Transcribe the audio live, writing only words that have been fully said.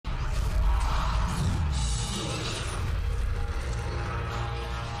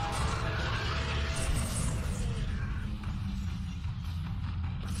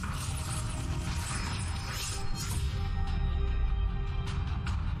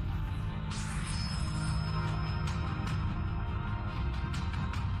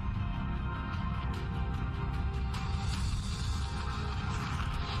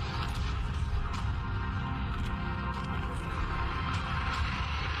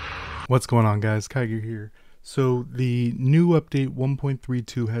What's going on, guys? Kiger here. So the new update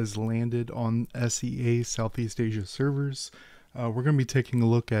 1.32 has landed on SEA Southeast Asia servers. We're going to be taking a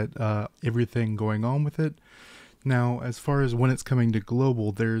look at everything going on with it. Now, as far as when it's coming to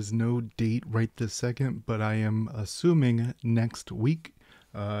global, there's no date right this second, but I am assuming next week.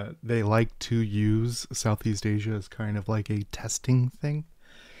 They like to use Southeast Asia as kind of like a testing thing.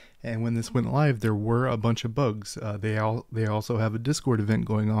 And when this went live, there were a bunch of bugs. They also have a Discord event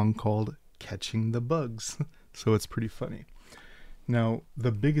going on called Catching the Bugs. So it's pretty funny. Now,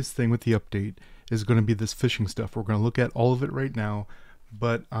 the biggest thing with the update is going to be this fishing stuff. We're going to look at all of it right now.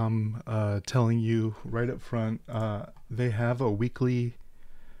 But I'm telling you right up front, they have a weekly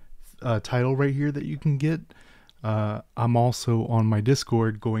title right here that you can get. I'm also on my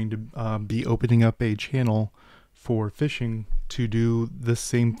Discord going to be opening up a channel for fishing to do the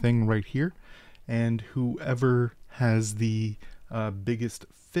same thing right here, and whoever has the biggest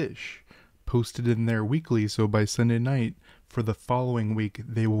fish posted in there weekly, so by Sunday night for the following week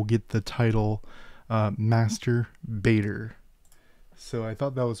they will get the title Master Baiter. So I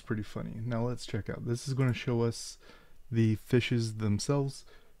thought that was pretty funny. Now let's check out. This is going to show us the fishes themselves.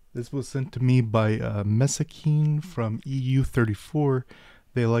 This was sent to me by Mesakine from EU34.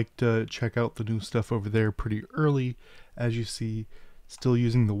 They like to check out the new stuff over there pretty early. As you see, still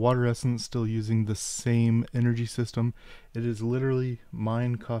using the water essence, still using the same energy system. It is literally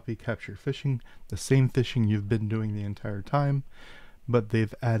mine, copy, capture fishing, the same fishing you've been doing the entire time, but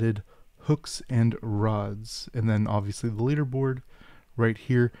they've added hooks and rods. And then obviously the leaderboard right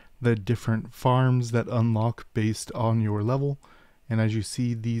here, the different farms that unlock based on your level. And as you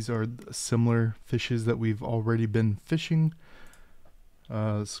see, these are similar fishes that we've already been fishing.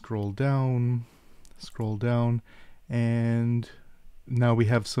 Scroll down, and now we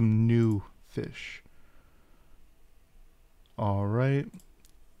have some new fish. All right,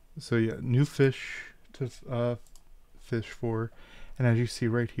 so yeah, new fish to fish for. And as you see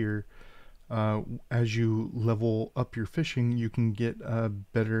right here, as you level up your fishing, you can get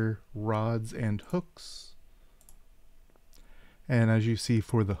better rods and hooks. And as you see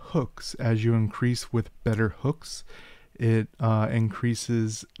for the hooks, as you increase with better hooks, it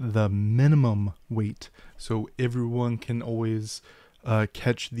increases the minimum weight, so everyone can always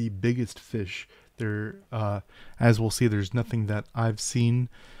catch the biggest fish. There, as we'll see, there's nothing that I've seen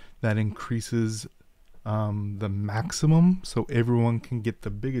that increases the maximum, so everyone can get the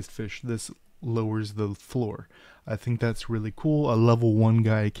biggest fish. This lowers the floor. I think that's really cool. A level 1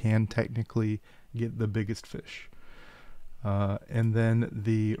 guy can technically get the biggest fish. And then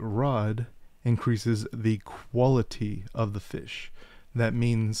the rod increases the quality of the fish. That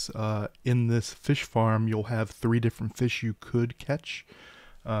means in this fish farm you'll have 3 different fish you could catch.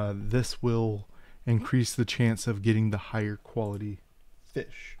 This will increase the chance of getting the higher quality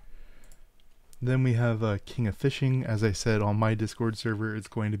fish. Then we have King of Fishing. As I said, on my Discord server it's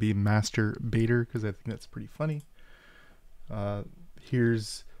going to be Master Baiter because I think that's pretty funny.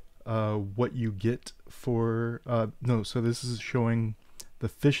 Here's what you get for so this is showing the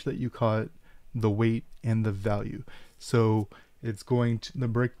fish that you caught, the weight, and the value. So it's going to, the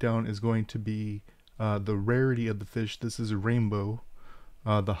breakdown is going to be the rarity of the fish. This is a rainbow,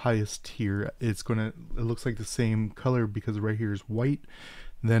 the highest tier. It looks like the same color because right here is white.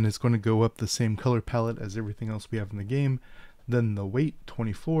 Then it's going to go up the same color palette as everything else we have in the game. Then the weight,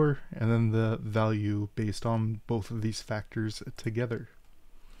 24, and then the value based on both of these factors together.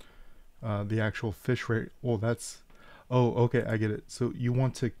 The actual fish rate, well, that's, oh, okay, I get it. So you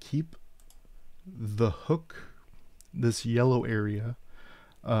want to keep the hook, this yellow area,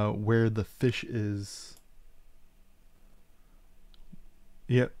 where the fish is.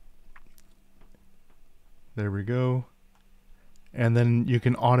 Yep. There we go. And then you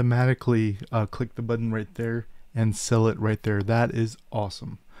can automatically click the button right there and sell it right there. That is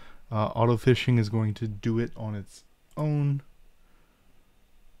awesome. Auto fishing is going to do it on its own.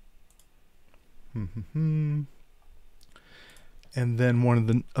 And then one of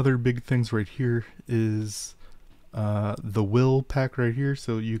the other big things right here is the will pack right here.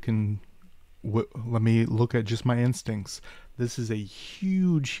 So you can let me look at just my instincts. This is a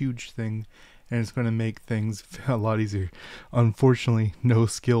huge thing, and it's going to make things a lot easier. Unfortunately, no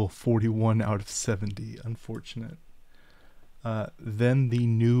skill, 41 out of 70. Unfortunate. Then the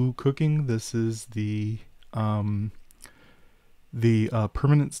new cooking. This is the permanent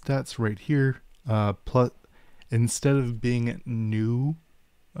stats right here. Plus, instead of being new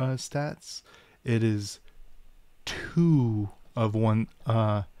stats, it is 2 of 1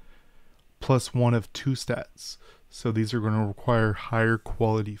 plus 1 of 2 stats. So these are going to require higher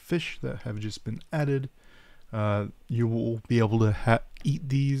quality fish that have just been added. You will be able to eat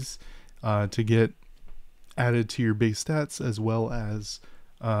these to get added to your base stats, as well as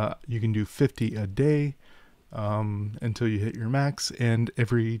you can do 50 a day until you hit your max, and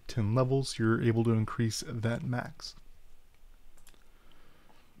every 10 levels you're able to increase that max.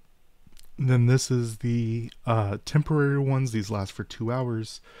 Then this is the temporary ones. These last for 2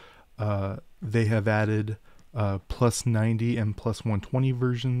 hours. They have added plus 90 and plus 120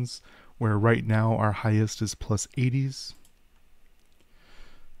 versions, where right now our highest is plus 80s.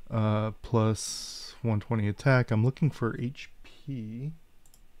 Plus 120 attack. I'm looking for HP.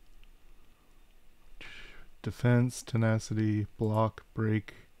 Defense, tenacity, block,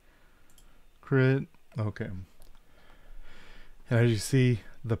 break, crit. Okay. And as you see,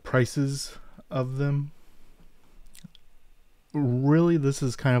 the prices of them, really this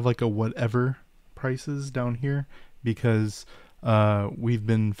is kind of like a whatever prices down here, because we've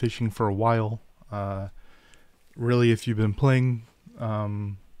been fishing for a while. Really, if you've been playing,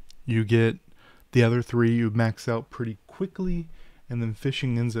 you get the other three, you max out pretty quickly, and then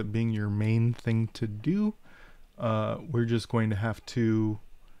fishing ends up being your main thing to do. We're just going to have to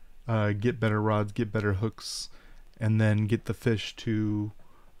get better rods, get better hooks, and then get the fish to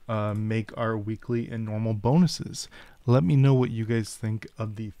make our weekly and normal bonuses. Let me know what you guys think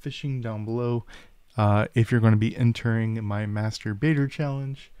of the fishing down below, if you're going to be entering my Master Baiter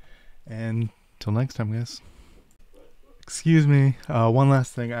Challenge. And till next time, guys. Excuse me, one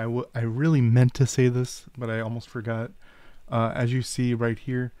last thing. I really meant to say this, but I almost forgot. As you see right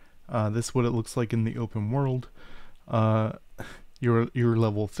here, this is what it looks like in the open world. Your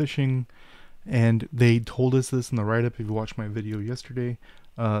level of fishing, and they told us this in the write-up if you watched my video yesterday.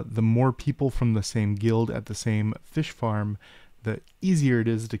 The more people from the same guild at the same fish farm, the easier it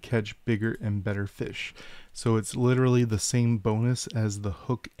is to catch bigger and better fish. So it's literally the same bonus as the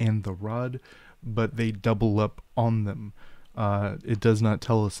hook and the rod, but they double up on them. It does not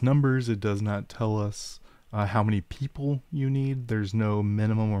tell us numbers. It does not tell us how many people you need. There's no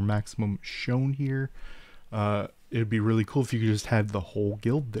minimum or maximum shown here. It'd be really cool if you could just have the whole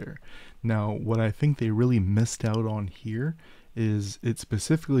guild there. Now, what I think they really missed out on here is it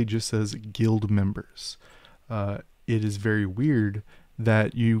specifically just says guild members. It is very weird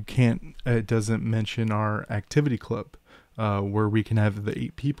that you can't, it doesn't mention our activity club, where we can have the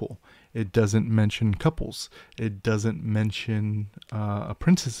 8 people. It doesn't mention couples. It doesn't mention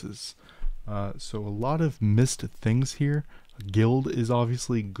apprentices. So a lot of missed things here. A guild is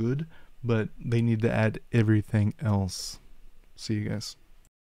obviously good, but they need to add everything else. See you guys.